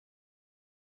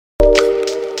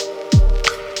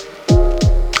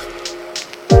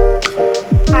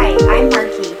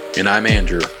And I'm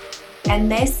Andrew.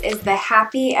 And this is the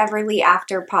Happy Everly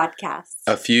After podcast.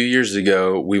 A few years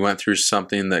ago, we went through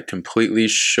something that completely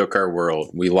shook our world.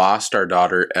 We lost our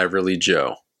daughter, Everly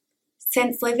Jo.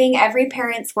 Since living every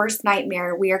parent's worst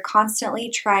nightmare, we are constantly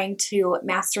trying to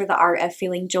master the art of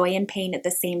feeling joy and pain at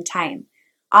the same time.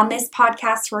 On this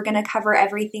podcast, we're going to cover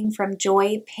everything from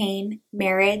joy, pain,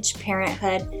 marriage,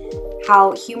 parenthood,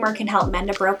 how humor can help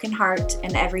mend a broken heart,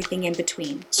 and everything in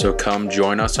between. So come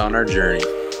join us on our journey.